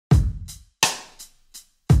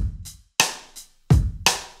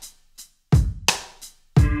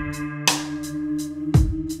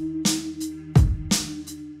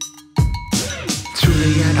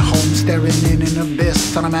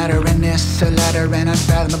bliss on a matter and this, a ladder and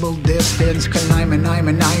unfathomable distance. Climbing, I'm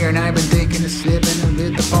an iron, I've been thinking of slipping. And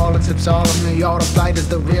with the fall, it slips all of me. All the flight is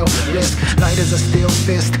the real risk. Light as a steel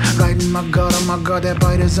fist, right in my gut. Oh my god, that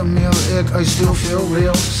bite is a meal ick. I still feel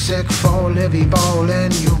real sick. Fall heavy ball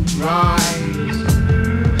and you rise,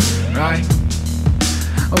 right?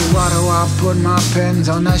 Oh, why do I put my pens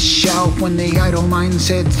on the shelf when the idle mind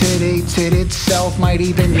sits, it eats it itself?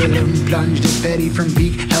 Mighty pendulum plunged to petty from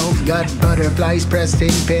peak health. Got butterflies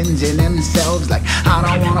pressing pins in themselves. Like, I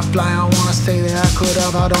don't wanna fly, I wanna say that I could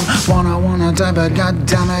have. I don't wanna die, but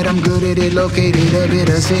goddammit, I'm good at it. Located a bit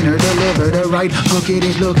of sinner, deliver the right. Look at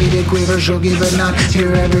it, quiver, she'll give it not.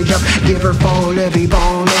 Hear every jump, give her fall, every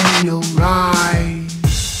ball, and you'll rise,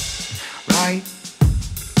 right?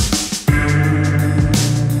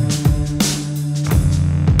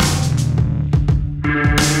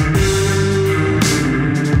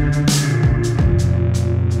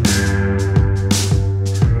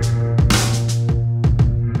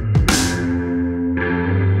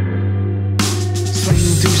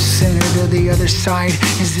 To the other side.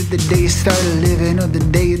 Is it the day you started living or the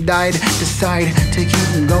day you died? Decide to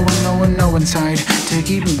keep going, no inside. To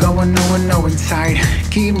keep going, no inside.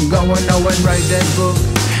 Keep going, write that book,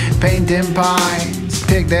 painting pies.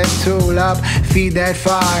 Pick that tool up, feed that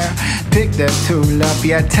fire. Pick that tool up,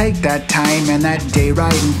 yeah, take that time. And that day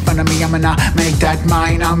right in front of me, I'm gonna make that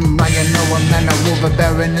mine. I'm Ryan, no one man, a wolf, a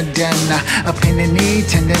bear in a den. A pin in knee,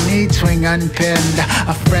 tender knee, swing unpinned.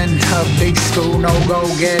 A friend, a big spoon, no go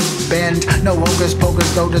get bent. No hocus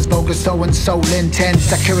pocus, lotus focus, so and so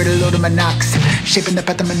intense. I carry the load of my knocks, shaping the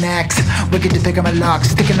path of my necks. Wicked to think I'm a lock,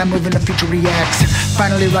 sticking, I'm moving, the future reacts.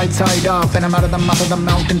 Finally right side up, and I'm out of the mouth of the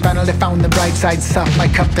mountain. Finally found the bright side, soft, my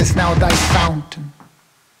cup is now thy fountain.